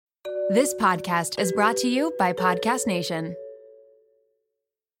This podcast is brought to you by Podcast Nation.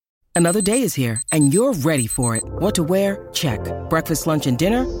 Another day is here, and you're ready for it. What to wear? Check. Breakfast, lunch, and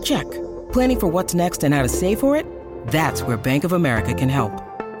dinner? Check. Planning for what's next and how to save for it? That's where Bank of America can help.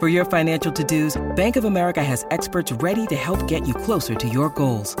 For your financial to-dos, Bank of America has experts ready to help get you closer to your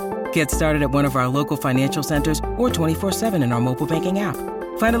goals. Get started at one of our local financial centers or 24/7 in our mobile banking app.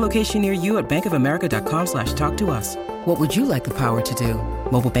 Find a location near you at bankofamerica.com/talktous. What would you like the power to do?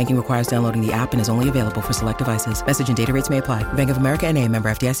 Mobile banking requires downloading the app and is only available for select devices. Message and data rates may apply. Bank of America N.A., member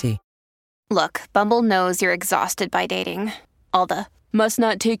FDIC. Look, Bumble knows you're exhausted by dating. All the, must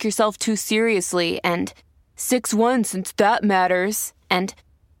not take yourself too seriously, and 6'1" since that matters, and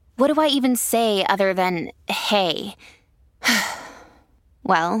what do I even say other than, hey?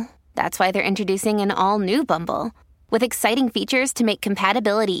 Well, that's why they're introducing an all-new Bumble, with exciting features to make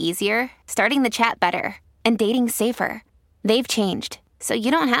compatibility easier, starting the chat better, and dating safer. They've changed, so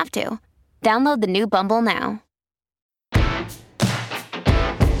you don't have to. Download the new Bumble now.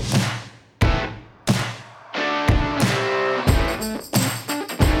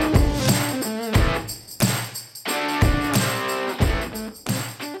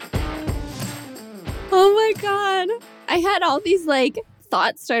 Oh my God. I had all these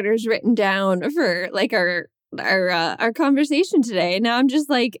thought starters written down for our conversation today. Now I'm just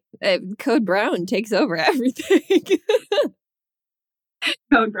Code Brown takes over everything.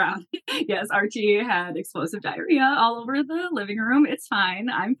 Code Brown. Yes, Archie had explosive diarrhea all over the living room. It's fine.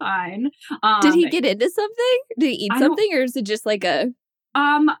 I'm fine. Did he get into something? Did he eat something, or is it just I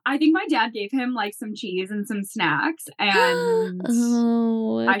think my dad gave him some cheese and some snacks, and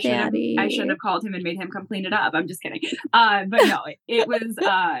I should have called him and made him come clean it up. I'm just kidding. But no, it was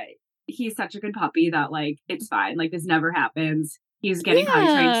he's such a good puppy that it's fine. This never happens. He's getting potty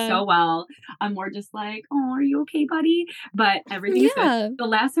trained so well. I'm more just oh, are you okay, buddy? But everything's good. The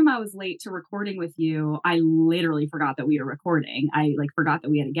last time I was late to recording with you, I literally forgot that we were recording. I forgot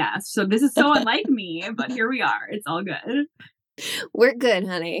that we had a guest. So this is so unlike me, but here we are. It's all good. We're good,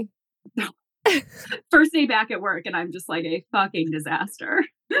 honey. First day back at work, and I'm just a fucking disaster.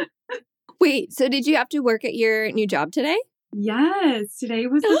 Wait, so did you have to work at your new job today? Yes, today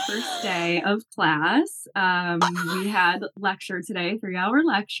was the first day of class. We had lecture today, 3-hour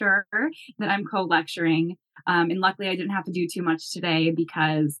lecture that I'm co-lecturing. And luckily I didn't have to do too much today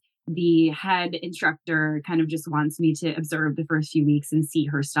because the head instructor kind of just wants me to observe the first few weeks and see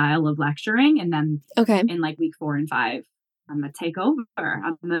her style of lecturing. And then in week 4 and 5, I'm going to take over.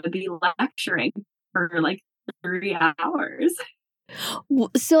 I'm going to be lecturing for 3 hours.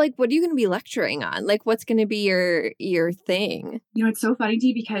 So what are you going to be lecturing on? What's going to be your thing? It's so funny,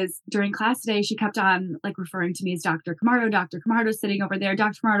 Dee, because during class today, she kept on referring to me as Dr. Camardo. Dr. Camardo's sitting over there.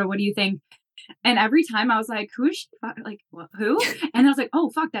 Dr. Camardo, what do you think? And every time I was like, who is she? What, who? And I was like, oh,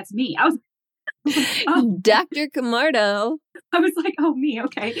 fuck, that's me. I was oh. Dr. Camardo. I was like, oh, me.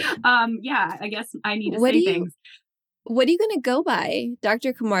 Okay. Yeah, I guess I need to say things. What are you going to go by?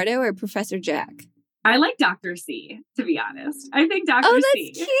 Dr. Camardo or Professor Jack? I like Dr. C, to be honest. I think Dr.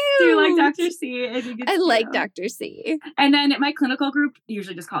 C. That's cute. Do you like Dr. C? I like Dr. C. And then my clinical group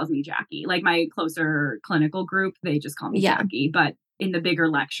usually just calls me Jackie. My closer clinical group, they just call me Jackie. But in the bigger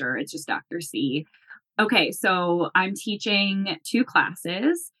lecture, it's just Dr. C. Okay, so I'm teaching 2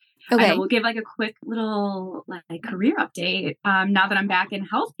 classes. Okay. And we'll give a quick little career update. Now that I'm back in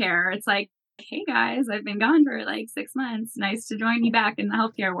healthcare, it's hey guys, I've been gone for 6 months. Nice to join you back in the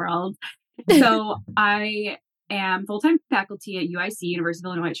healthcare world. So I am full-time faculty at UIC, University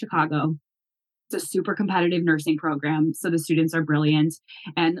of Illinois at Chicago. It's a super competitive nursing program. So the students are brilliant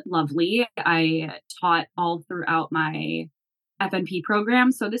and lovely. I taught all throughout my FNP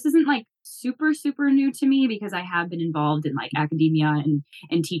program. So this isn't super, super new to me because I have been involved in academia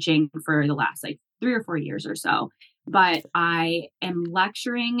and teaching for the last 3 or 4 years or so. But I am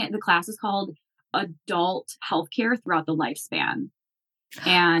lecturing. The class is called Adult Healthcare Throughout the Lifespan.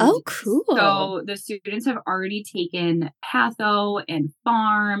 And cool. So the students have already taken patho and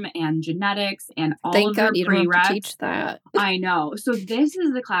pharm and genetics and all Thank of their God you don't have to prereqs. teach that. I know. So this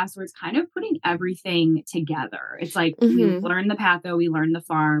is the class where it's kind of putting everything together. It's we learn the patho, we learn the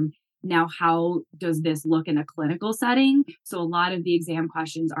pharm. Now, how does this look in a clinical setting? So a lot of the exam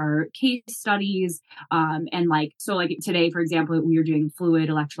questions are case studies. And today, for example, we were doing fluid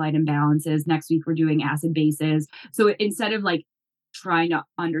electrolyte imbalances. Next week, we're doing acid bases. So instead of trying to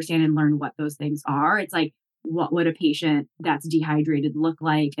understand and learn what those things are, it's what would a patient that's dehydrated look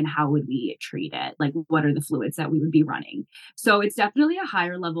like and how would we treat it? What are the fluids that we would be running? So it's definitely a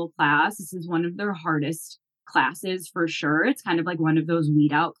higher level class. This is one of their hardest classes for sure. It's kind of one of those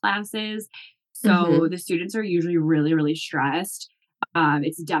weed out classes. So the students are usually really, really stressed.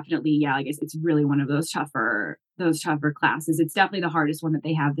 It's definitely, yeah, I guess it's really one of those tougher classes. It's definitely the hardest one that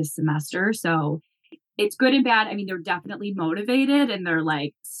they have this semester. So it's good and bad. I mean, they're definitely motivated and they're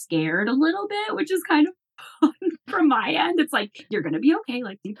like scared a little bit, which is kind of fun from my end. It's like, you're going to be okay,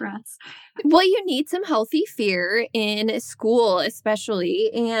 like deep breaths. Well, you need some healthy fear in school, especially,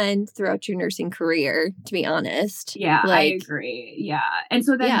 and throughout your nursing career, to be honest. Yeah, I agree. Yeah. And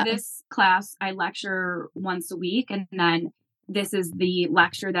so then this class, I lecture once a week. And then this is the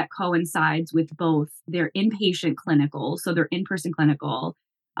lecture that coincides with both their inpatient clinical, so their in-person clinical,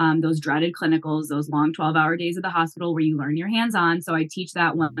 those dreaded clinicals, those long 12-hour days at the hospital where you learn your hands-on. So I teach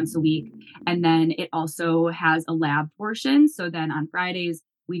that once a week. And then it also has a lab portion. So then on Fridays,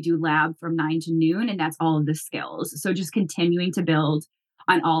 we do lab from 9 to noon, and that's all of the skills. So just continuing to build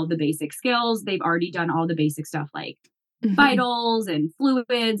on all of the basic skills. They've already done all the basic stuff like vitals and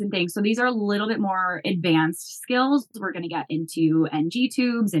fluids and things. So these are a little bit more advanced skills. We're going to get into NG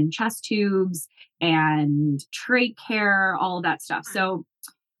tubes and chest tubes and trach care, all of that stuff. So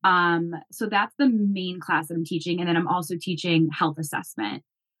that's the main class that I'm teaching. And then I'm also teaching health assessment,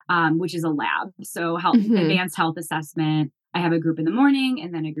 which is a lab. So advanced health assessment. I have a group in the morning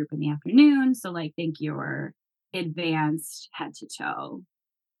and then a group in the afternoon. So like, think your advanced head to toe.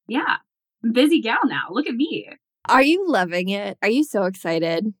 Yeah. Busy gal now. Look at me. Are you loving it? Are you so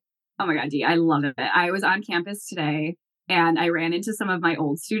excited? Oh my God, Dee, I love it. I was on campus today and I ran into some of my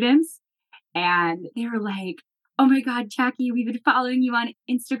old students and they were like, oh my God, Jackie, we've been following you on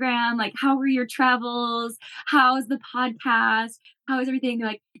Instagram. Like, how were your travels? How's the podcast? How is everything? They're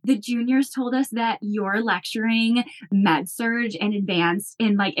like, the juniors told us that you're lecturing med surg and advanced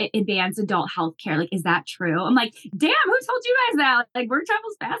adult health care. Like, is that true? I'm like, damn, who told you guys that? Like, word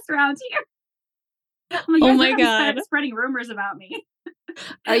travels fast around here. Like, oh my God. Spreading rumors about me.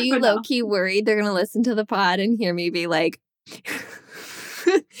 Are you low-key worried they're going to listen to the pod and hear me be like,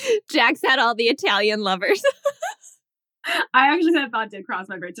 Jack's had all the Italian lovers? I actually that thought did cross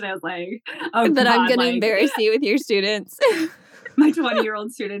my brain today. I was like, oh, that I'm going to embarrass you with your students. My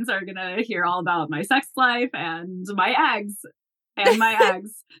 20-year-old students are going to hear all about my sex life and my eggs. And my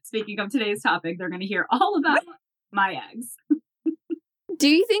eggs. Speaking of today's topic, they're going to hear all about my eggs. Do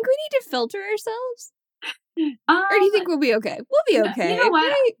you think we need to filter ourselves? Or do you think we'll be okay? We'll be okay. You know what?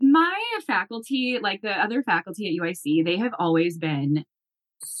 Right? My faculty, like the other faculty at UIC, they have always been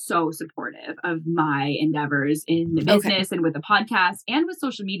so supportive of my endeavors in the business and with the podcast and with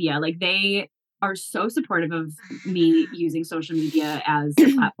social media. Like they are so supportive of me using social media as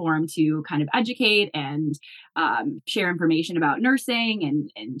a platform to kind of educate and share information about nursing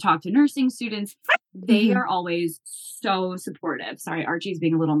and talk to nursing students. They are always so supportive. Sorry, Archie's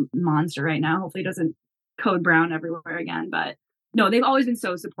being a little monster right now. Hopefully he doesn't code brown everywhere again, but no, they've always been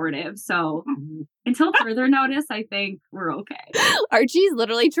so supportive. So until further notice, I think we're okay. Archie's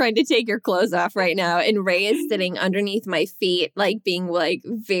literally trying to take your clothes off right now. And Ray is sitting underneath my feet, like being like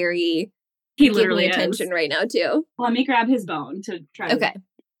very... He literally attention right now too. Let me grab his bone to try to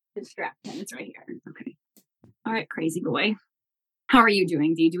distract him. It's right here. Okay. All right, crazy boy. How are you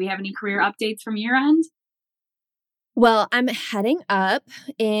doing, Dee? Do we have any career updates from your end? Well, I'm heading up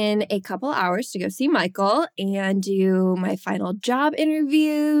in a couple hours to go see Michael and do my final job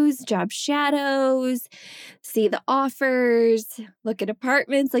interviews, job shadows, see the offers, look at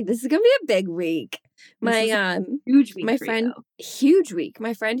apartments. Like, this is going to be a big week. Huge week. My friend, huge week.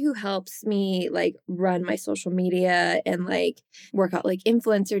 My friend who helps me like run my social media and like work out like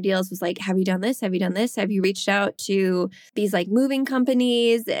influencer deals was like, have you done this? Have you done this? Have you reached out to these like moving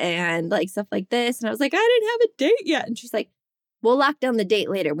companies and like stuff like this? And I was like, I didn't have a date yet. And she's like, we'll lock down the date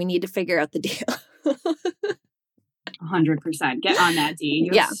later. We need to figure out the deal. 100%. Get on that, Dee.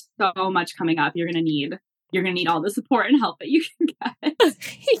 You have so much coming up. You're gonna need all the support and help that you can get.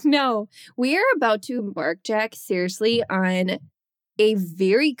 No, we are about to embark, Jack, seriously, on a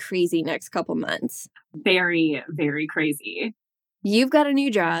very crazy next couple months. Very, very crazy. You've got a new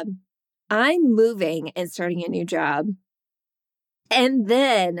job. I'm moving and starting a new job. And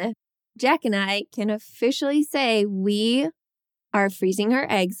then Jack and I can officially say we are freezing our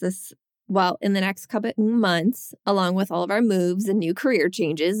eggs in the next couple months, along with all of our moves and new career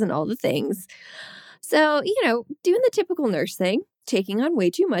changes and all the things. So, doing the typical nurse thing, taking on way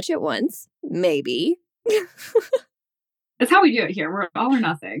too much at once, maybe. That's how we do it here. We're all or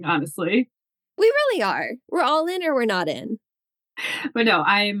nothing, honestly. We really are. We're all in or we're not in. But no,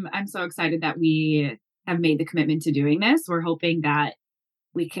 I'm so excited that we have made the commitment to doing this. We're hoping that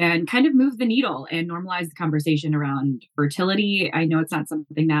we can kind of move the needle and normalize the conversation around fertility. I know it's not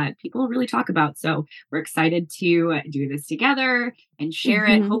something that people really talk about. So we're excited to do this together and share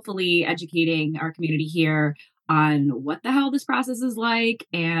it, hopefully educating our community here on what the hell this process is like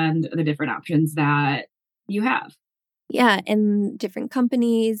and the different options that you have. Yeah, and different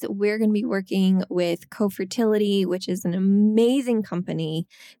companies. We're going to be working with Co-Fertility, which is an amazing company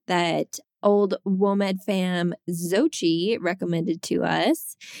that old WOMED fam Xochitl recommended to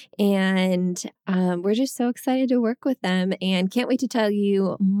us. And we're just so excited to work with them and can't wait to tell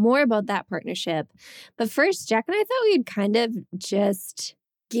you more about that partnership. But first, Jack and I thought we'd kind of just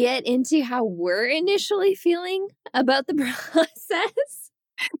get into how we're initially feeling about the process.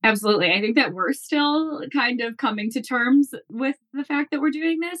 Absolutely. I think that we're still kind of coming to terms with the fact that we're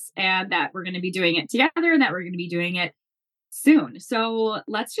doing this and that we're going to be doing it together and that we're going to be doing it soon. So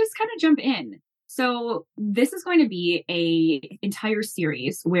let's just kind of jump in. So this is going to be a entire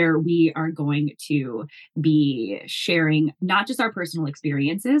series where we are going to be sharing not just our personal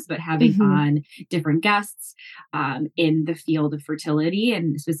experiences, but having on different guests in the field of fertility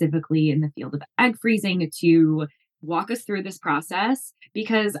and specifically in the field of egg freezing to walk us through this process.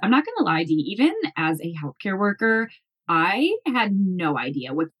 Because I'm not going to lie, Dee, even as a healthcare worker, I had no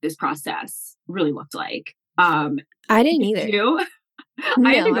idea what this process really looked like. I didn't either. You? No,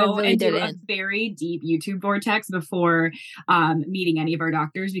 I had to go really and do a didn't. very deep YouTube vortex before meeting any of our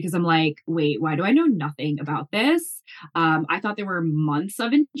doctors because I'm like, wait, why do I know nothing about this? I thought there were months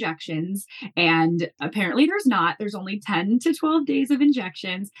of injections and apparently there's not. There's only 10 to 12 days of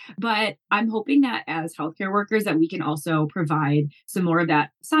injections, but I'm hoping that as healthcare workers that we can also provide some more of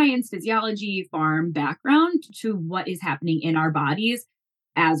that science, physiology, farm background to what is happening in our bodies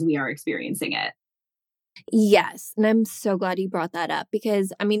as we are experiencing it. Yes. And I'm so glad you brought that up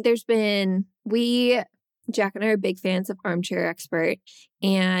because, I mean, Jack and I are big fans of Armchair Expert,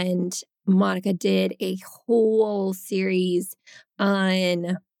 and Monica did a whole series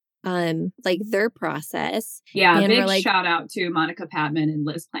on like their process. Yeah, and big shout out to Monica Padman and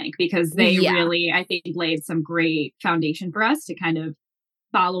Liz Plank because they really, I think, laid some great foundation for us to kind of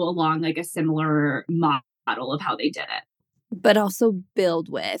follow along like a similar model of how they did it. But also build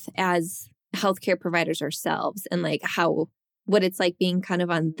with as healthcare providers ourselves and like what it's like being kind of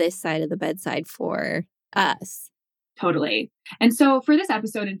on this side of the bedside for us. Totally. And so for this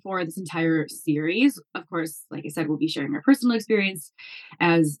episode and for this entire series, of course, like I said, we'll be sharing our personal experience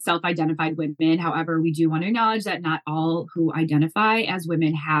as self-identified women. However, we do want to acknowledge that not all who identify as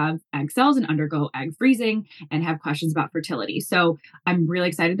women have egg cells and undergo egg freezing and have questions about fertility. So I'm really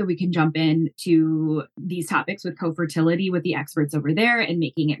excited that we can jump into these topics with Co-Fertility with the experts over there and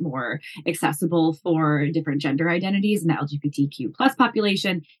making it more accessible for different gender identities in the LGBTQ plus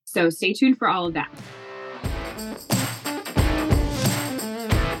population. So stay tuned for all of that.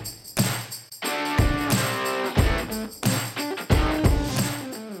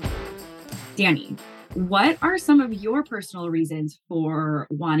 Danny, what are some of your personal reasons for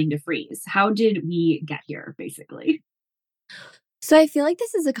wanting to freeze? How did we get here, basically? So I feel like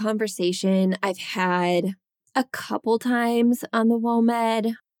this is a conversation I've had a couple times on the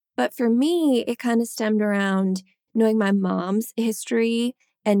WOMED, but for me, it kind of stemmed around knowing my mom's history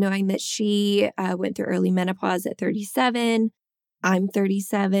and knowing that she went through early menopause at 37. I'm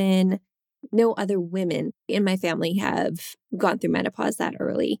 37. No other women in my family have gone through menopause that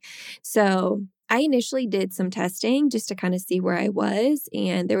early. So I initially did some testing just to kind of see where I was.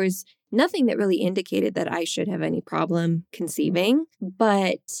 And there was nothing that really indicated that I should have any problem conceiving.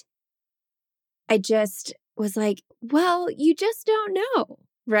 But I just was like, well, you just don't know,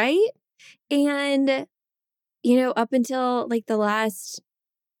 right? And, up until like the last,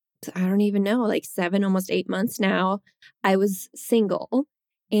 I don't even know, like 7, almost 8 months now, I was single.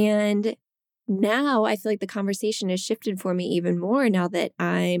 And now I feel like the conversation has shifted for me even more now that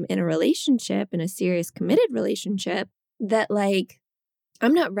I'm in a relationship, in a serious committed relationship, that like,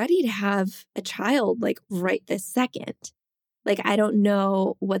 I'm not ready to have a child like right this second. Like, I don't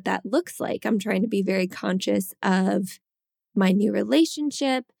know what that looks like. I'm trying to be very conscious of my new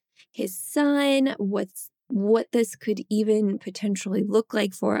relationship, his son, what this could even potentially look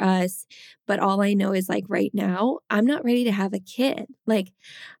like for us. But all I know is like right now, I'm not ready to have a kid. Like,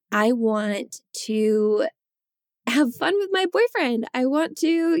 I want to have fun with my boyfriend. I want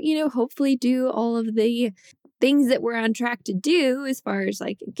to, hopefully do all of the things that we're on track to do as far as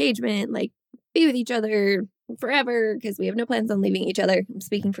like engagement, like be with each other forever because we have no plans on leaving each other. I'm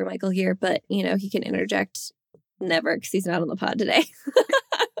speaking for Michael here, but, he can interject never because he's not on the pod today.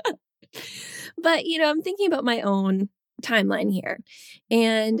 But, I'm thinking about my own timeline here.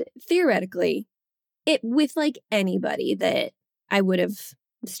 And theoretically, with like anybody that I would have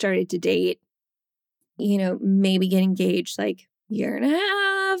started to date, maybe get engaged like 1.5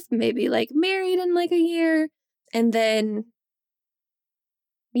 years, maybe like married in like a year. And then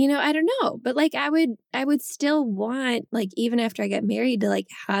I don't know, but like I would still want, like, even after I get married, to like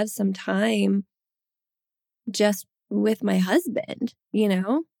have some time just with my husband,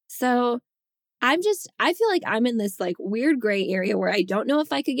 So I feel like I'm in this like weird gray area where I don't know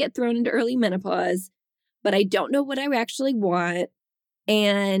if I could get thrown into early menopause, but I don't know what I actually want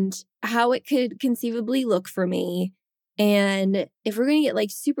and how it could conceivably look for me. And if we're going to get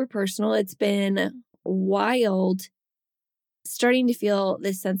like super personal, it's been wild starting to feel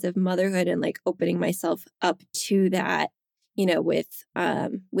this sense of motherhood and like opening myself up to that,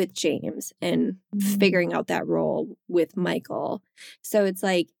 with James and figuring out that role with Michael. So it's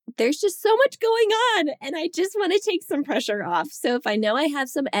like there's just so much going on and I just want to take some pressure off. So if I know I have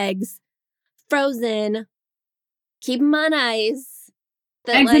some eggs frozen, keep them on ice.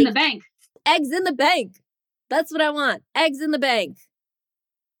 Eggs in the bank. Eggs in the bank. That's what I want. Eggs in the bank.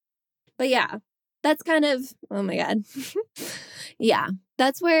 But yeah, that's kind of, oh my God. Yeah,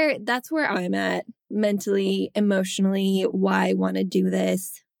 that's where I'm at mentally, emotionally, why I want to do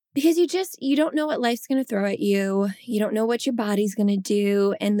this. Because you don't know what life's going to throw at you. You don't know what your body's going to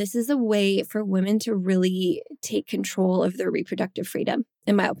do. And this is a way for women to really take control of their reproductive freedom,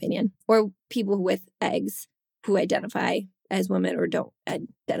 in my opinion, or people with eggs who identify as women or don't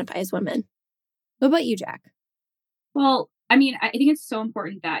identify as women. What about you, Jack? Well, I mean, I think it's so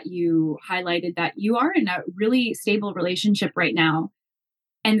important that you highlighted that you are in a really stable relationship right now.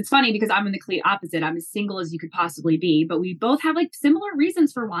 And it's funny because I'm in the complete opposite. I'm as single as you could possibly be, but we both have like similar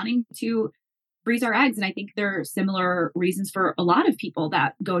reasons for wanting to freeze our eggs. And I think there are similar reasons for a lot of people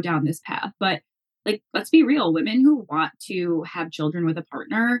that go down this path. But like, let's be real, women who want to have children with a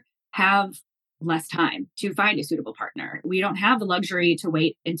partner have less time to find a suitable partner. We don't have the luxury to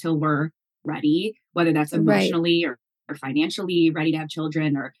wait until we're ready, whether that's emotionally or financially ready to have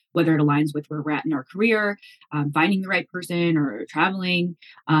children, or whether it aligns with where we're at in our career, finding the right person or traveling.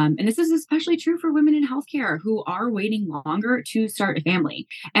 And this is especially true for women in healthcare who are waiting longer to start a family.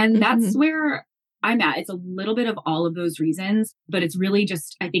 And that's where I'm at. It's a little bit of all of those reasons, but it's really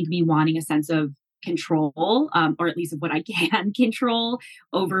just, I think, me wanting a sense of control, or at least of what I can control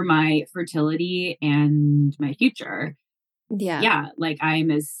over my fertility and my future. Yeah, like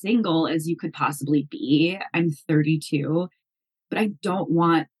I'm as single as you could possibly be. I'm 32, but I don't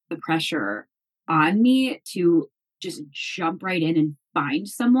want the pressure on me to just jump right in and find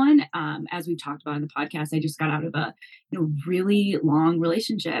someone. As we've talked about in the podcast, I just got out of a really long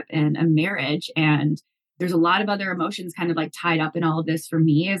relationship and a marriage, and there's a lot of other emotions kind of like tied up in all of this for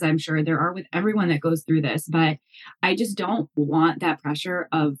me, as I'm sure there are with everyone that goes through this. But I just don't want that pressure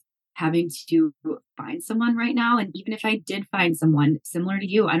of having to find someone right now. And even if I did find someone similar to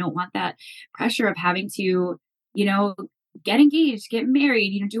you, I don't want that pressure of having to, get engaged, get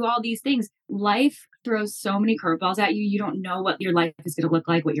married, do all these things. Life throws so many curveballs at you. You don't know what your life is going to look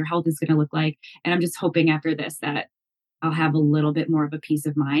like, what your health is going to look like. And I'm just hoping after this that I'll have a little bit more of a peace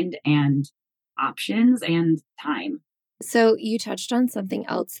of mind and options and time. So you touched on something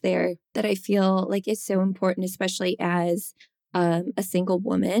else there that I feel like is so important, especially as a single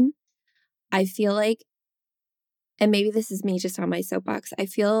woman. I feel like, and maybe this is me just on my soapbox, I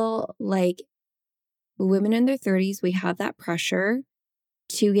feel like women in their 30s, we have that pressure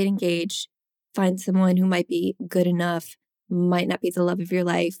to get engaged, find someone who might be good enough, might not be the love of your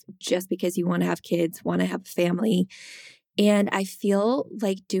life just because you want to have kids, want to have a family. And I feel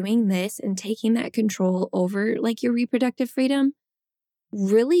like doing this and taking that control over like your reproductive freedom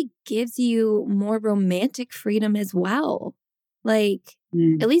really gives you more romantic freedom as well. Like,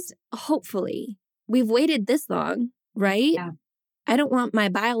 at least hopefully, we've waited this long, right? Yeah. I don't want my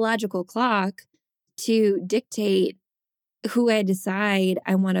biological clock to dictate who I decide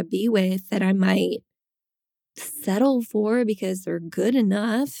I want to be with, that I might settle for because they're good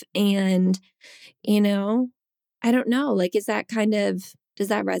enough. And, I don't know, like, does that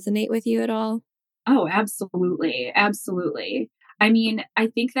resonate with you at all? Oh, absolutely. Absolutely. I mean, I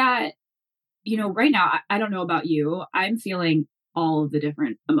think that, right now, I don't know about you. I'm feeling all of the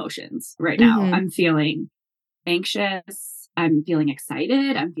different emotions right now. I'm feeling anxious. I'm feeling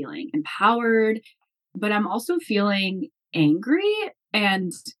excited. I'm feeling empowered, but I'm also feeling angry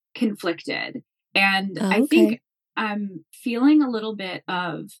and conflicted. And I think I'm feeling a little bit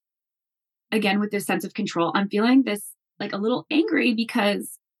of, again, with this sense of control, I'm feeling this like a little angry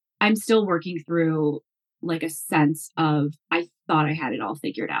because I'm still working through like a sense of, I thought I had it all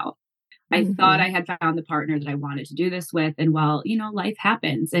figured out. I thought I had found the partner that I wanted to do this with. And well, life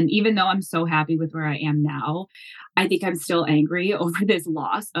happens. And even though I'm so happy with where I am now, I think I'm still angry over this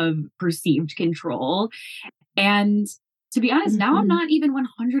loss of perceived control. And to be honest, now I'm not even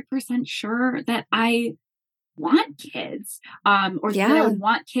 100% sure that I want kids, or that I would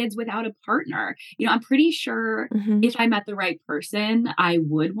want kids without a partner. I'm pretty sure if I met the right person, I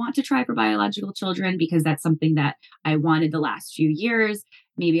would want to try for biological children because that's something that I wanted the last few years.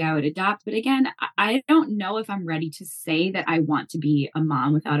 Maybe I would adopt. But again, I don't know if I'm ready to say that I want to be a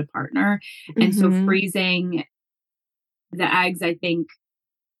mom without a partner. And so freezing the eggs, I think,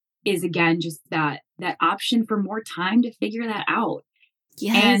 is again just that option for more time to figure that out.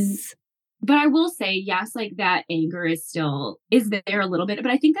 Yes. But I will say, yes, like that anger is there a little bit,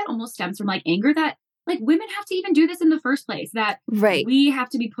 but I think that almost stems from like anger that like women have to even do this in the first place, that we have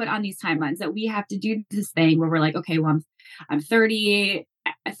to be put on these timelines, that we have to do this thing where we're like, okay, well, I'm 30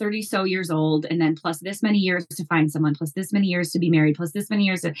 so years old, and then plus this many years to find someone, plus this many years to be married, plus this many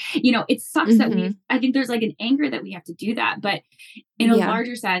years to, it sucks that I think there's like an anger that we have to do that. But in a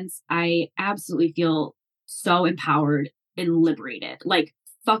larger sense, I absolutely feel so empowered and liberated. Like,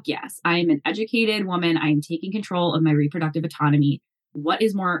 fuck yes, I am an educated woman. I am taking control of my reproductive autonomy. What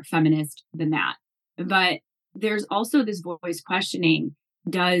is more feminist than that? But there's also this voice questioning,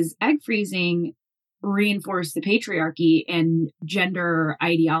 does egg freezing reinforce the patriarchy and gender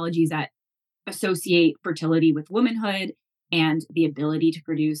ideologies that associate fertility with womanhood and the ability to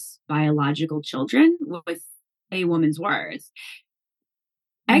produce biological children with a woman's worth?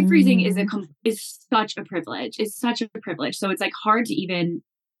 Egg freezing is such a privilege. It's such a privilege. So it's like hard to even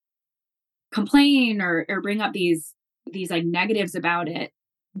complain or bring up these like negatives about it.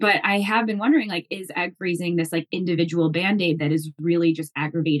 But I have been wondering, like, is egg freezing this like individual band-aid that is really just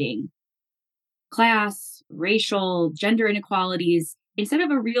aggravating class, racial, gender inequalities instead of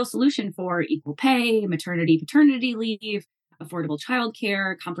a real solution for equal pay, maternity, paternity leave, affordable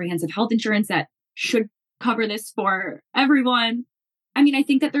childcare, comprehensive health insurance that should cover this for everyone? I mean, I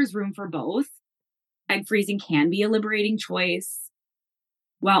think that there's room for both. Egg freezing can be a liberating choice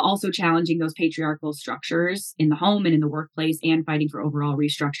while also challenging those patriarchal structures in the home and in the workplace and fighting for overall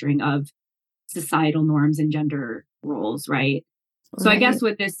restructuring of societal norms and gender roles, right? So I guess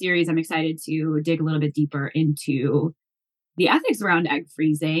with this series, I'm excited to dig a little bit deeper into the ethics around egg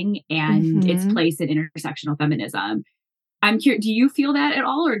freezing and its place in intersectional feminism. I'm curious, do you feel that at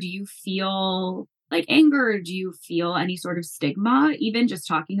all? Or do you feel like anger? Or do you feel any sort of stigma, even just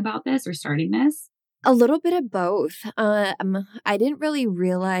talking about this or starting this? A little bit of both. I didn't really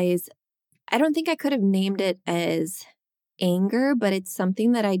realize, I don't think I could have named it as anger, but it's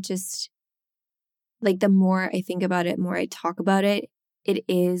something that I just, like, the more I think about it, more I talk about it, it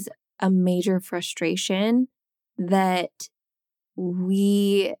is a major frustration that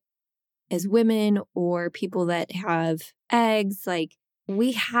we as women or people that have eggs, like,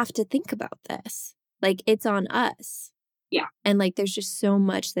 we have to think about this. Like, it's on us. Yeah. And like, there's just so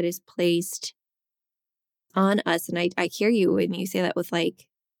much that is placed on us. And I hear you when you say that with like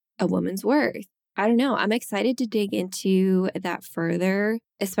a woman's worth. I don't know. I'm excited to dig into that further,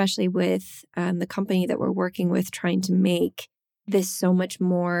 especially with the company that we're working with, trying to make this so much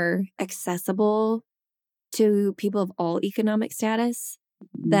more accessible to people of all economic status,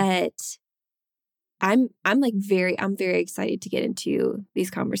 that I'm very excited to get into these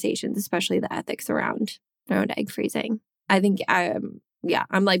conversations, especially the ethics around egg freezing. I think I'm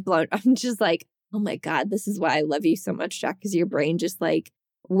like blown. I'm just like, oh my God, this is why I love you so much, Jack, because your brain just like,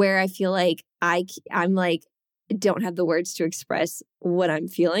 where I feel like I'm like, don't have the words to express what I'm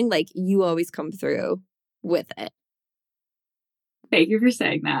feeling, like you always come through with it. Thank you for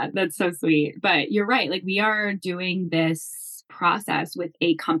saying that. That's so sweet. But you're right. Like, we are doing this process with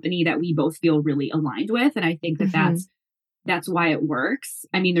a company that we both feel really aligned with. And I think that that's why it works.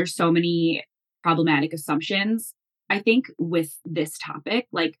 I mean, there's so many problematic assumptions, I think, with this topic.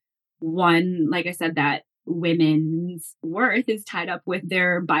 Like, one, like I said, that women's worth is tied up with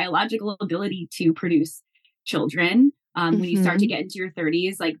their biological ability to produce children. When you start to get into your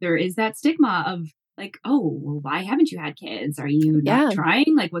 30s, like, there is that stigma of like, oh, well, why haven't you had kids? Are you not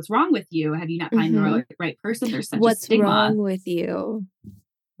trying? Like, what's wrong with you? Have you not found the right person? There's such a stigma. What's wrong with you?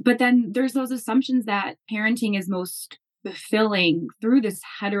 But then there's those assumptions that parenting is most fulfilling through this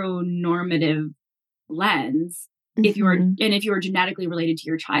heteronormative lens. If you are genetically related to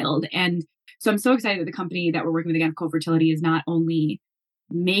your child. And so I'm so excited that the company that we're working with, again, Co-Fertility, is not only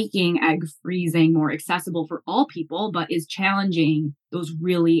making egg freezing more accessible for all people, but is challenging those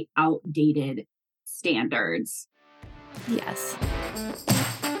really outdated standards. Yes.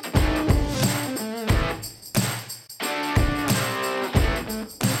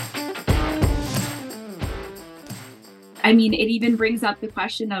 I mean, it even brings up the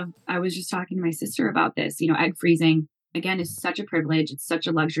question of, I was just talking to my sister about this, egg freezing again, is such a privilege. It's such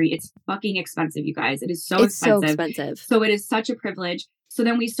a luxury. It's fucking expensive, you guys. It is so It's expensive. so expensive. So it is such a privilege. So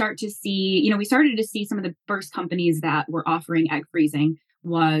then we start to see, we started to see some of the first companies that were offering egg freezing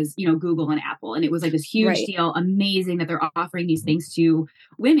was, Google and Apple. And it was like this huge deal, amazing that they're offering these things to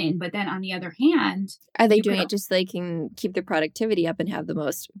women. But then on the other hand, are they doing it just so they can keep their productivity up and have the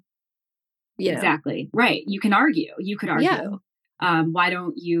most, Exactly. Right. You could argue. Yeah. Why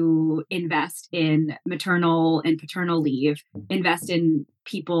don't you invest in maternal and paternal leave, invest in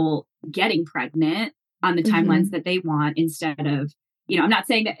people getting pregnant on the timelines that they want instead of, I'm not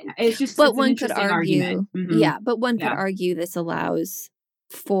saying that it's just, but it's one an could interesting argue, argument. but one could argue this allows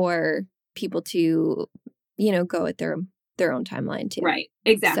for people to, go at their own timeline too. Right.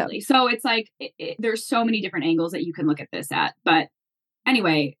 Exactly. So it's like, there's so many different angles that you can look at this at. But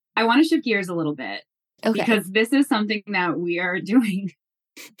anyway, I want to shift gears a little bit because this is something that we are doing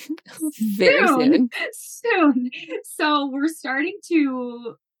very soon. So we're starting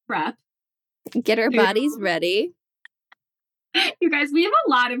to prep. Get our bodies ready. You guys, we have a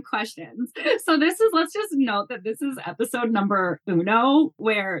lot of questions. So let's just note that this is episode number uno,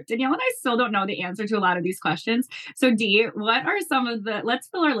 where Danielle and I still don't know the answer to a lot of these questions. So Dee, what are let's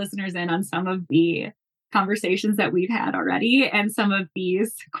fill our listeners in on some of the conversations that we've had already and some of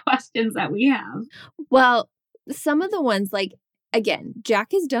these questions that we have. Well, some of the ones, like, again,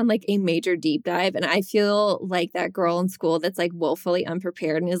 Jack has done like a major deep dive, and I feel like that girl in school that's like woefully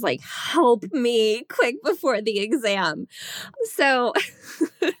unprepared and is like, help me quick before the exam. So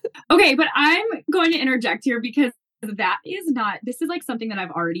okay, but I'm going to interject here because this is like something that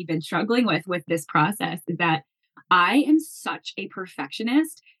I've already been struggling with this process, is that I am such a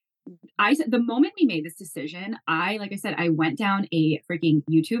perfectionist. The moment we made this decision, like I said, I went down a freaking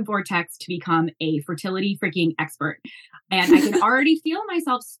YouTube vortex to become a fertility freaking expert. And I can already feel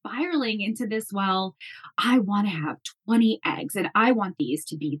myself spiraling into this. Well, I want to have 20 eggs and I want these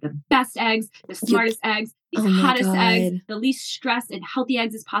to be the best eggs, the smartest eggs, the hottest eggs, the least stressed and healthy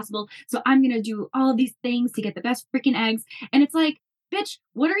eggs as possible. So I'm going to do all of these things to get the best freaking eggs. And it's like, bitch,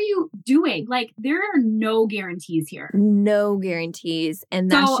 what are you doing? Like, there are no guarantees here. No guarantees. And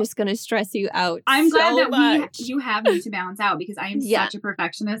that's just going to stress you out. I'm glad that you have me to balance out, because I am such a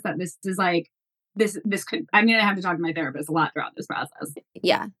perfectionist that this is like, I'm going to have to talk to my therapist a lot throughout this process.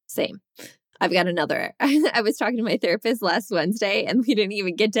 Yeah, same. I've got another. I was talking to my therapist last Wednesday and we didn't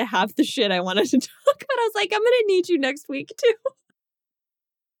even get to half the shit I wanted to talk about. I was like, I'm going to need you next week too.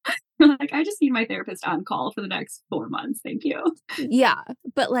 Like, I just need my therapist on call for the next 4 months. Thank you. Yeah.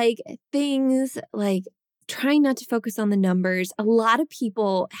 But like things like trying not to focus on the numbers. A lot of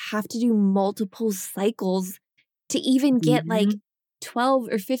people have to do multiple cycles to even get like 12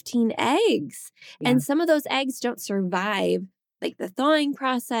 or 15 eggs. Yeah. And some of those eggs don't survive like the thawing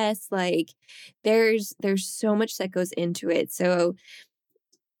process. Like there's so much that goes into it. So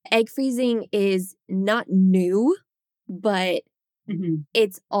egg freezing is not new, but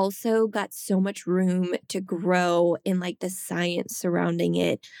it's also got so much room to grow in like the science surrounding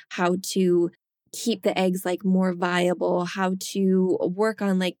it, how to keep the eggs like more viable, how to work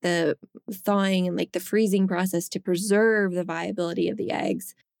on like the thawing and like the freezing process to preserve the viability of the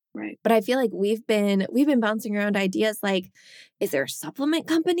eggs. Right. But I feel like we've been bouncing around ideas like, is there a supplement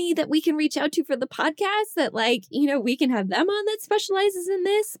company that we can reach out to for the podcast that like, we can have them on that specializes in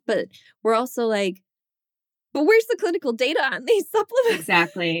this? But we're also like, but where's the clinical data on these supplements?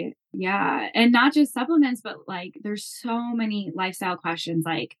 Exactly. Yeah. And not just supplements, but like there's so many lifestyle questions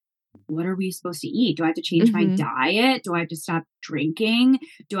like, what are we supposed to eat? Do I have to change my diet? Do I have to stop drinking?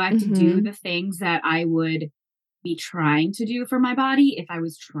 Do I have to do the things that I would be trying to do for my body if I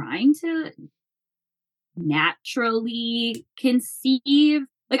was trying to naturally conceive?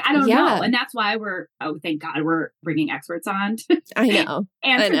 Like, I don't know. And that's why thank God we're bringing experts on to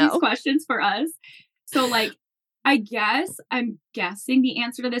answer these questions for us. So like, I'm guessing the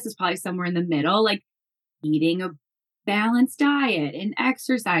answer to this is probably somewhere in the middle, like eating a balanced diet and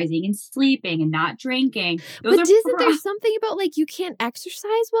exercising and sleeping and not drinking. But isn't there something about like you can't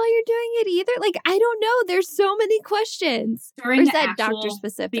exercise while you're doing it either? Like, I don't know. There's so many questions. Or is that doctor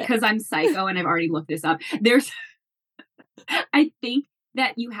specific? Because I'm psycho and I've already looked this up. I think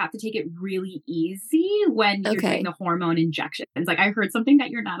that you have to take it really easy when you're doing the hormone injections. Like I heard something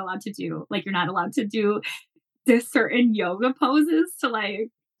that you're not allowed to do. Like you're not allowed to do this certain yoga poses to like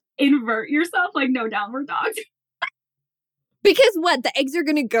invert yourself, like no downward dog. Because what? The eggs are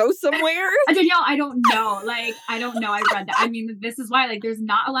going to go somewhere? Danielle, I don't know. Like, I don't know. I read that. I mean, this is why like there's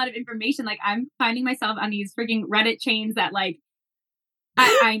not a lot of information. Like I'm finding myself on these freaking Reddit chains that like,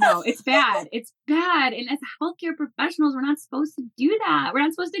 I know it's bad. It's bad. And as healthcare professionals, we're not supposed to do that. We're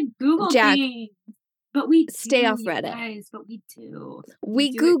not supposed to Google things. But we stay do, off you Reddit. guys, but we do.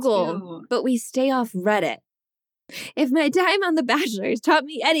 We do it Google, too. but we stay off Reddit. If my time on The Bachelor has taught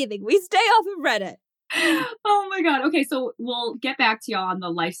me anything, we stay off of Reddit. Oh my God. Okay, so we'll get back to y'all on the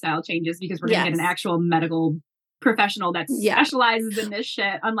lifestyle changes because we're going to get an actual medical professional that specializes in this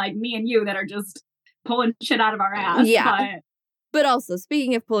shit, unlike me and you that are just pulling shit out of our ass. Yeah. But also,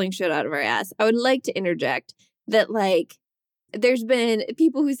 speaking of pulling shit out of our ass, I would like to interject that, like, there's been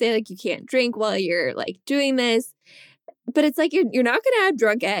people who say, like, you can't drink while you're, like, doing this. But it's like, you're not going to have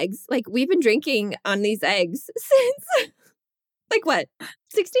drunk eggs. Like, we've been drinking on these eggs since, like, what,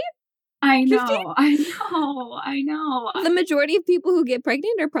 16? I 15? know. I know. The majority of people who get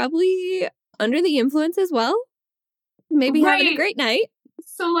pregnant are probably under the influence as well. Maybe having a great night.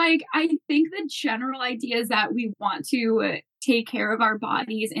 So, like, I think the general idea is that we want to take care of our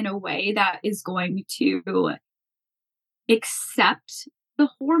bodies in a way that is going to accept the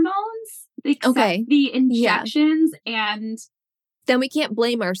hormones, accept the injections, and then we can't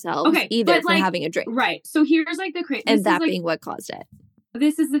blame ourselves either for having a drink. Right. So here's like the crazy, and that being what caused it.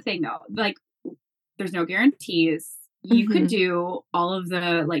 This is the thing, though. Like, there's no guarantees. You could do all of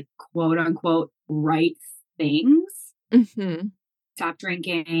the, like, quote unquote right things. Stop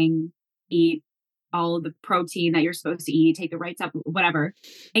drinking, eat all of the protein that you're supposed to eat, take the right stuff, whatever,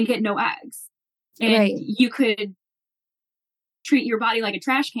 and get no eggs. And you could treat your body like a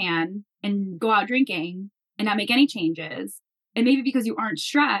trash can and go out drinking and not make any changes. And maybe because you aren't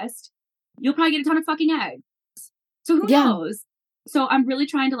stressed, you'll probably get a ton of fucking eggs. So who knows? So I'm really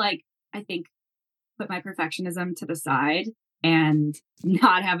trying to, like, I think, put my perfectionism to the side and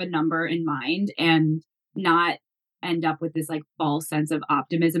not have a number in mind and not end up with this, like, false sense of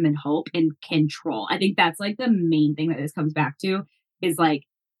optimism and hope and control. I think that's, like, the main thing that this comes back to is, like,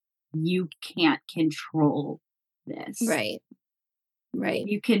 you can't control this. Right.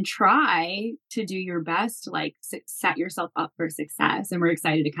 You can try to do your best to, like, set yourself up for success. And we're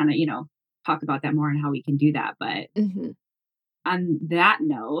excited to kind of, you know, talk about that more and how we can do that. But on that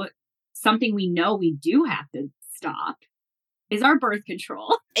note, something we know we do have to stop is our birth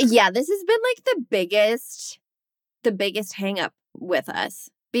control. Yeah, this has been, like, the biggest hang up with us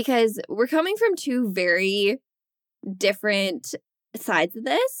because we're coming from two very different sides of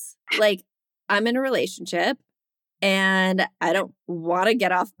this. Like, I'm in a relationship and I don't want to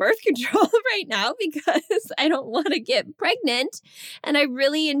get off birth control right now because I don't want to get pregnant. And I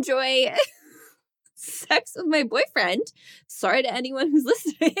really enjoy sex with my boyfriend. Sorry to anyone who's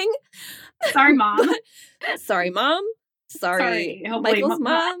listening. Sorry, Mom. Sorry, Mom. Sorry, Michael's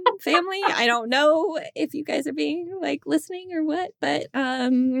mom, family. I don't know if you guys are being, like, listening or what, but I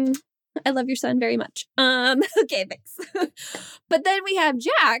love your son very much. Okay, thanks. But then we have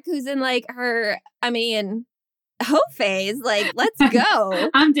Jack, who's in, like, her, hoe phase. Like, let's go.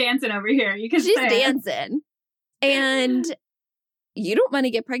 I'm dancing over here. You can She's dancing. And you don't want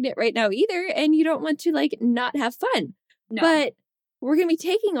to get pregnant right now either, and you don't want to, like, not have fun. No. But we're going to be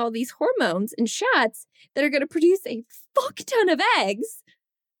taking all these hormones and shots that are going to produce a fuck ton of eggs.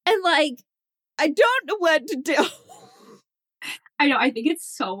 And, like, I don't know what to do. I know. I think it's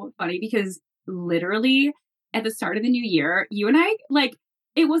so funny because literally at the start of the new year, you and I, like,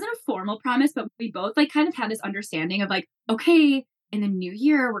 it wasn't a formal promise, but we both, like, kind of had this understanding of, like, okay, in the new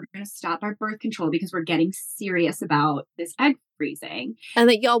year, we're going to stop our birth control because we're getting serious about this egg freezing. And,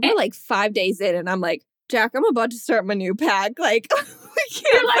 like, y'all, we're, like, 5 days in, and I'm like, Jack, I'm about to start my new pack. Like, we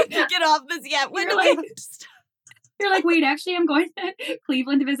can't, like, get off this yet. When do we have to stop? You're like, wait, actually, I'm going to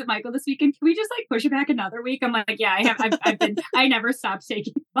Cleveland to visit Michael this weekend. Can we just, like, push it back another week? I'm like, yeah, I never stopped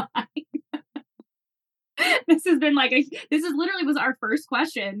taking mine. This has been like this is literally was our first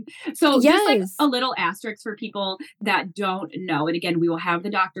question. So just, like, a little asterisk for people that don't know. And again, we will have the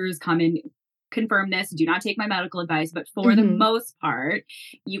doctors come and confirm this. Do not take my medical advice, but for the most part,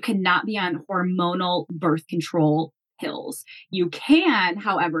 you cannot be on hormonal birth control pills. You can,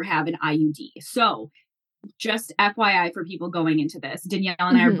 however, have an IUD. So just FYI for people going into this, Danielle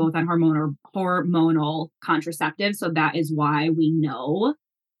and I are both on hormonal contraceptives. So that is why we know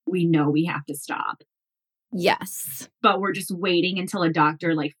we have to stop. Yes. But we're just waiting until a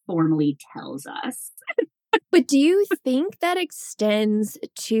doctor, like, formally tells us. But do you think that extends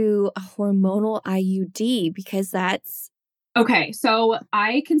to a hormonal IUD? Because that's... Okay, so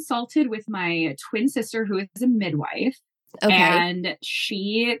I consulted with my twin sister who is a midwife. Okay. And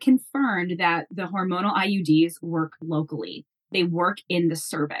she confirmed that the hormonal IUDs work locally. They work in the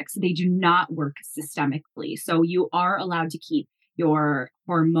cervix. They do not work systemically. So you are allowed to keep your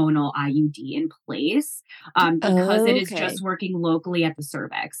hormonal IUD in place because it is just working locally at the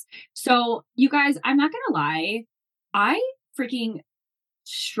cervix. So you guys, I'm not going to lie. I freaking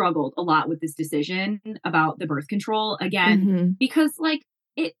struggled a lot with this decision about the birth control again, because like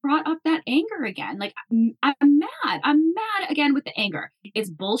it brought up that anger again. Like I'm mad. I'm mad again with the anger. It's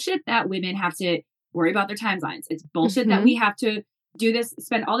bullshit that women have to worry about their timelines. It's bullshit that we have to do this,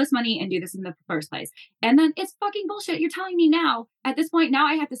 spend all this money and do this in the first place. And then it's fucking bullshit. You're telling me now at this point, now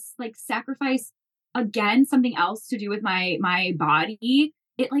I have to like sacrifice again, something else to do with my body.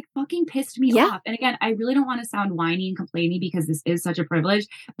 It like fucking pissed me off. And again, I really don't want to sound whiny and complaining because this is such a privilege,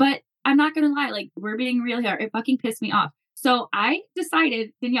 but I'm not going to lie. Like we're being real here. It fucking pissed me off. So I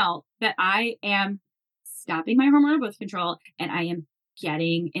decided, Danielle, that I am stopping my hormonal birth control and I am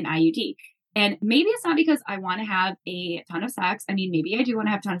getting an IUD. And maybe it's not because I want to have a ton of sex. I mean, maybe I do want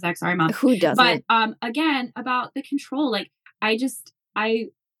to have a ton of sex. Sorry, mom. Who doesn't? But again, about the control, like I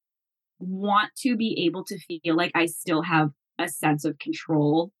want to be able to feel like I still have a sense of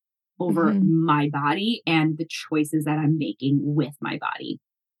control over my body and the choices that I'm making with my body.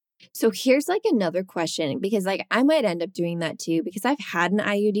 So here's like another question, because like I might end up doing that too, because I've had an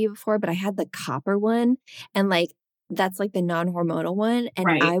IUD before, but I had the copper one, and like that's like the non-hormonal one, and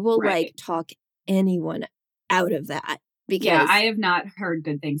I will like talk anyone out of that because I have not heard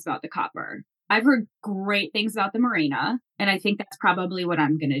good things about the copper. I've heard great things about the Mirena, and I think that's probably what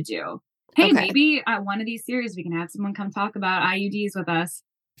I'm going to do. Hey, maybe at one of these series we can have someone come talk about IUDs with us.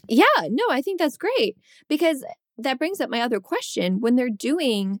 Yeah, no, I think that's great, because that brings up my other question. When they're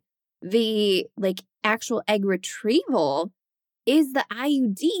doing the like actual egg retrieval, is the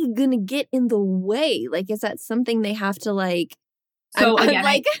IUD gonna get in the way? Like, is that something they have to like? So I'm again,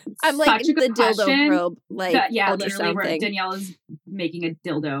 like the dildo probe, like literally, where Danielle is making a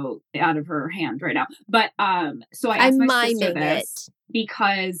dildo out of her hand right now. But so I asked my sister this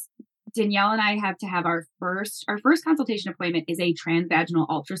because Danielle and I have to have our first consultation appointment is a transvaginal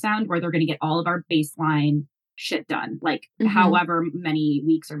ultrasound where they're going to get all of our baseline shit done, like however many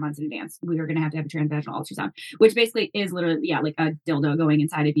weeks or months in advance we are going to have a transvaginal ultrasound, which basically is literally like a dildo going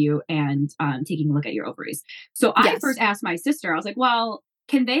inside of you and taking a look at your ovaries. So I first asked my sister, I was like, well,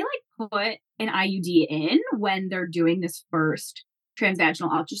 can they like put an IUD in when they're doing this first transvaginal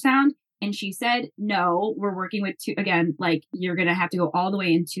ultrasound? And she said, no, we're working with again, like you're going to have to go all the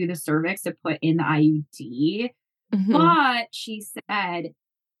way into the cervix to put in the IUD. But she said,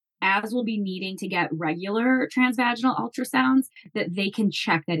 as we'll be needing to get regular transvaginal ultrasounds, that they can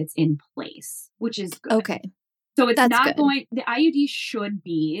check that it's in place, which is good. Okay. So it's not going, the IUD should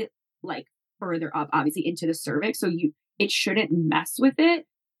be like further up, obviously into the cervix. So it shouldn't mess with it.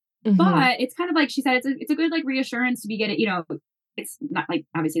 But it's kind of like she said, it's a good like reassurance to be getting, it's not like,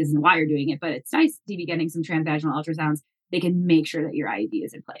 obviously this isn't why you're doing it, but it's nice to be getting some transvaginal ultrasounds. They can make sure that your IUD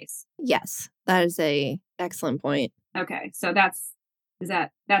is in place. Yes, that is a excellent point. Okay. So that's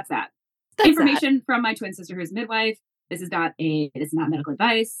that. Information from my twin sister who's a midwife. This is not medical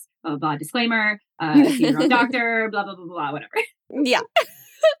advice, blah, blah, disclaimer, see your own doctor, blah, blah, blah, blah, whatever. Yeah.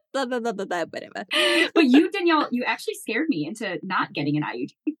 Blah, blah, blah, blah, blah, whatever. But you, Danielle, you actually scared me into not getting an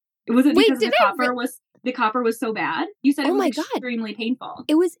IUD. Was it because the copper was so bad? You said it was extremely painful.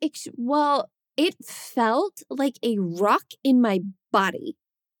 It was, it felt like a rock in my body.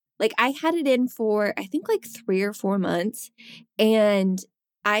 Like I had it in for, I think like 3 or 4 months, and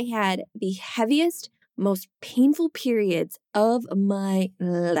I had the heaviest, most painful periods of my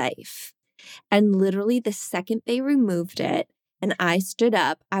life. And literally the second they removed it and I stood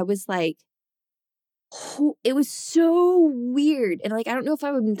up, I was like, oh, it was so weird. And like, I don't know if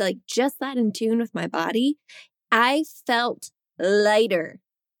I would like just that in tune with my body. I felt lighter.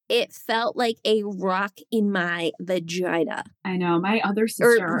 It felt like a rock in my vagina. I know. My other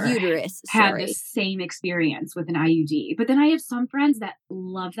sister or uterus had the same experience with an IUD. But then I have some friends that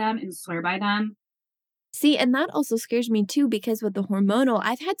love them and swear by them. See, and that also scares me too, because with the hormonal,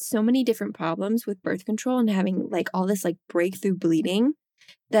 I've had so many different problems with birth control and having like all this like breakthrough bleeding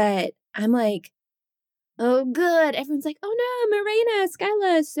that I'm like, oh, good. Everyone's like, oh no, Mirena,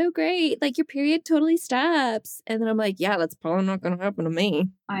 Skyla, so great. Like your period totally stops. And then I'm like, yeah, that's probably not going to happen to me.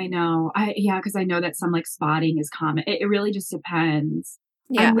 I know. Because I know that some like spotting is common. It really just depends.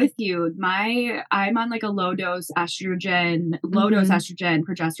 Yeah. I'm with you. I'm on like a low dose estrogen,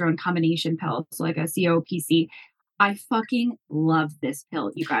 progesterone combination pill. So like a COPC. I fucking love this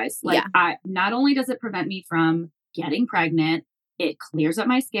pill, you guys. Like not only does it prevent me from getting pregnant, it clears up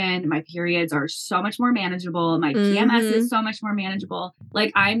my skin. My periods are so much more manageable. My PMS is so much more manageable.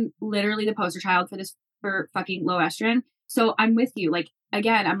 Like I'm literally the poster child for fucking low estrogen. So I'm with you. Like,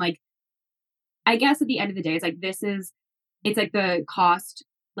 again, I'm like, I guess at the end of the day, it's like the cost,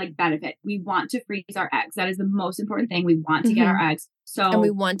 like benefit. We want to freeze our eggs. That is the most important thing. We want to get our eggs. And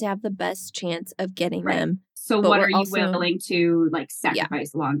we want to have the best chance of getting them So But what we're are you also- willing to like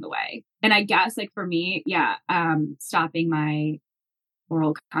sacrifice along the way? And I guess like for me, stopping my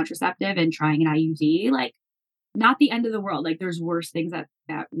oral contraceptive and trying an IUD, like not the end of the world. Like there's worse things that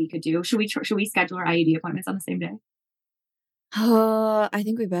we could do. Should we schedule our IUD appointments on the same day? I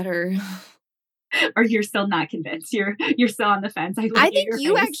think we better. Or you're still not convinced? You're still on the fence. I think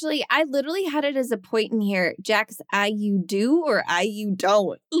you actually, I literally had it as a point in here, Jax, you do or you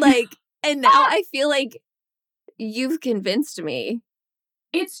don't. Like, and now I feel like you've convinced me.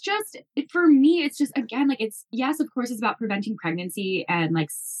 It's just, for me, it's just, again, like it's, yes, of course, it's about preventing pregnancy and like,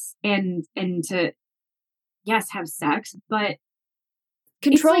 and to, yes, have sex, but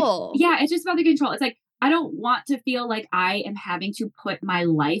Control. it's like, it's just about the control. It's like, I don't want to feel like I am having to put my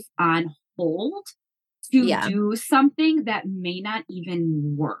life on hold to do something that may not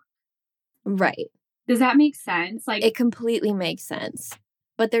even work. Right. Does that make sense? Like, it completely makes sense.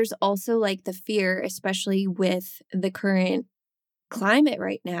 But there's also like the fear, especially with the current climate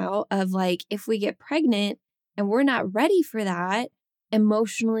right now, of like, if we get pregnant and we're not ready for that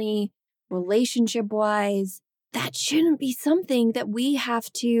emotionally, relationship wise, that shouldn't be something that we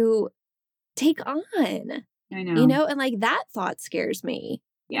have to take on. I know. And like that thought scares me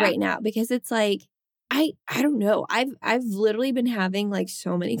right now, because it's like, I don't know. I've literally been having like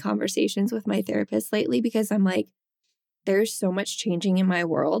so many conversations with my therapist lately, because I'm like, there's so much changing in my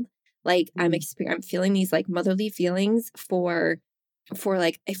world. Like I'm feeling these like motherly feelings for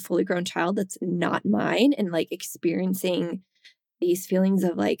like a fully grown child that's not mine, and like experiencing these feelings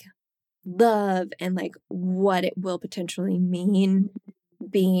of like love and like what it will potentially mean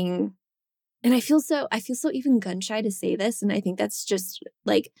being. And I feel so even gun shy to say this. And I think that's just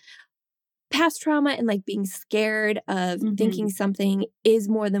like past trauma and like being scared of thinking something is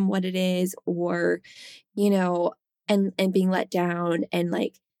more than what it is, or, and being let down, and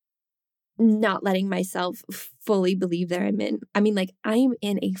like not letting myself fully believe that I am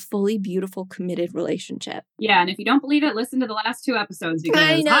in a fully beautiful, committed relationship. Yeah. And if you don't believe it, listen to the last 2 episodes, because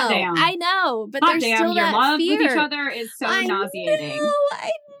I know, hot damn. I know, but hot there's damn, still your that love fear. with each other is so nauseating. I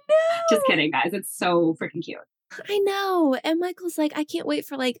know. Just kidding, guys. It's so freaking cute. I know. And Michael's like, I can't wait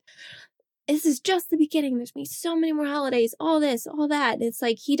for like, this is just the beginning. There's me so many more holidays, all this, all that. And it's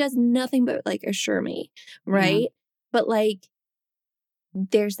like, he does nothing but like assure me. Right. But like,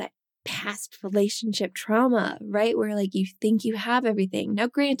 there's that past relationship trauma, right? Where like you think you have everything. Now,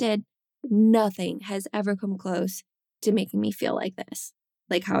 granted, nothing has ever come close to making me feel like this,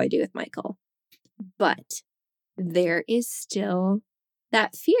 like how I do with Michael. But there is still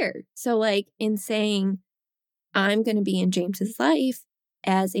that fear. So like in saying, I'm going to be in James's life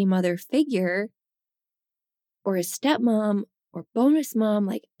as a mother figure or a stepmom or bonus mom,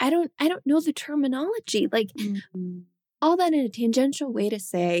 like I don't know the terminology, like all that in a tangential way to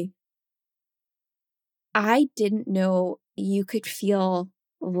say, I didn't know you could feel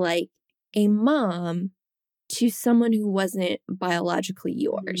like a mom to someone who wasn't biologically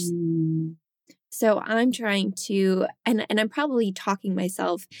yours. So I'm trying to, and I'm probably talking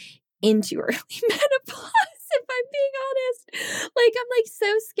myself into early menopause, if I'm being honest. Like, I'm like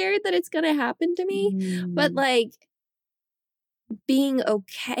so scared that it's going to happen to me. But like being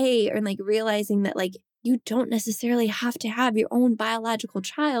okay, and like realizing that like you don't necessarily have to have your own biological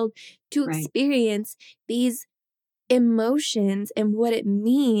child to experience these emotions and what it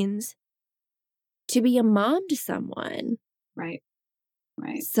means to be a mom to someone. Right.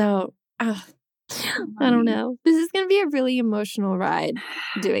 So, I don't know. This is going to be a really emotional ride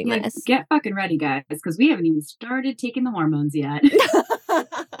doing this. Get fucking ready, guys, because we haven't even started taking the hormones yet.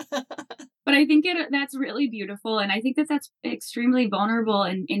 But I think that's really beautiful. And I think that's extremely vulnerable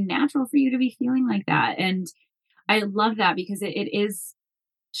and natural for you to be feeling like that. And I love that, because it is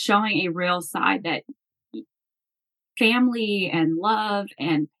showing a real side that family and love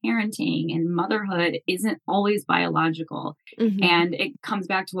and parenting and motherhood isn't always biological. And it comes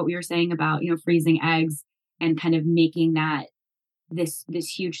back to what we were saying about, freezing eggs and kind of making that this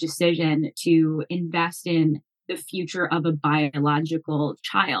huge decision to invest in the future of a biological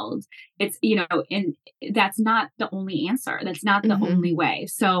child. It's, and that's not the only answer. That's not the only way.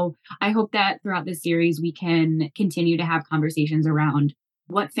 So I hope that throughout this series, we can continue to have conversations around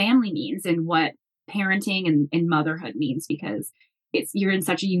what family means and what parenting and motherhood means, because you're in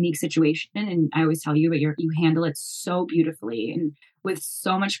such a unique situation. And I always tell you, but you handle it so beautifully and with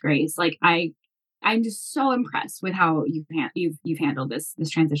so much grace. Like I'm just so impressed with how you've handled this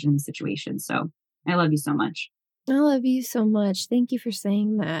transition situation. So I love you so much. I love you so much. Thank you for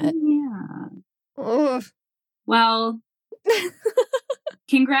saying that. Yeah. Ugh. Well,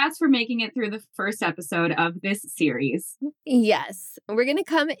 congrats for making it through the first episode of this series. Yes, we're going to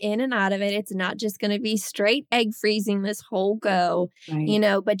come in and out of it. It's not just going to be straight egg freezing this whole go,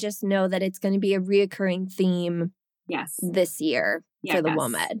 Right. but just know that it's going to be a reoccurring theme Yes. this year for the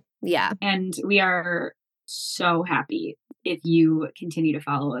WOMED. Yeah. And we are so happy if you continue to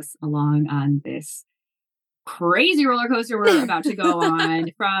follow us along on this crazy roller coaster we're about to go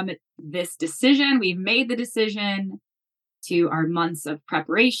on from this decision. We've made the decision to our months of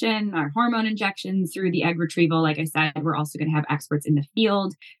preparation, our hormone injections through the egg retrieval. Like I said, we're also going to have experts in the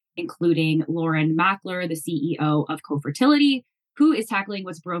field, including Lauren Mackler, the CEO of Co-Fertility, who is tackling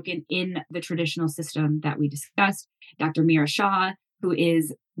what's broken in the traditional system that we discussed. Dr. Meera Shah, who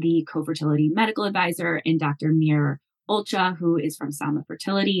is the Co-Fertility medical advisor, and Dr. Mir Ulcha, who is from Sama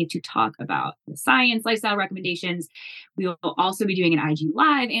Fertility, to talk about the science, lifestyle recommendations. We will also be doing an IG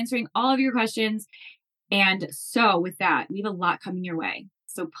Live answering all of your questions. And so with that, we have a lot coming your way.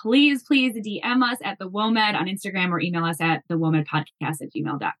 So please DM us at the WOMED on Instagram or email us at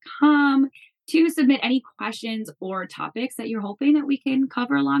thewomedpodcast@gmail.com to submit any questions or topics that you're hoping that we can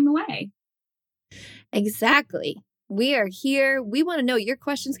cover along the way. Exactly. We are here. We want to know your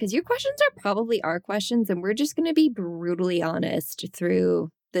questions because your questions are probably our questions, and we're just going to be brutally honest through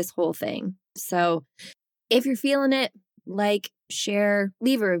this whole thing. So if you're feeling it, share,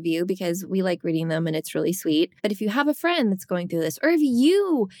 leave a review because we like reading them and it's really sweet. But if you have a friend that's going through this, or if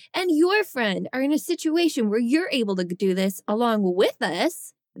you and your friend are in a situation where you're able to do this along with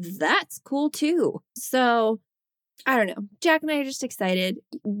us, that's cool too. So I don't know. Jack and I are just excited.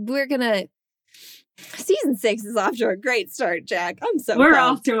 Season 6 is off to a great start, Jack. We're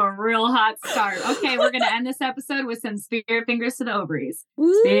off to a real hot start. Okay, we're going to end this episode with some spirit fingers to the ovaries.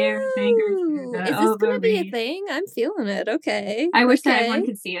 Woo! Spirit fingers to the ovaries. Is this going to be a thing? I'm feeling it. Okay. I wish that everyone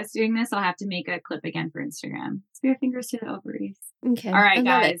could see us doing this. I'll have to make a clip again for Instagram. Spirit fingers to the ovaries. Okay. All right,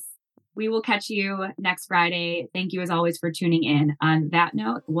 guys. We will catch you next Friday. Thank you as always for tuning in. On that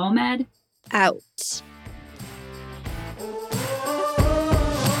note, WOMED out.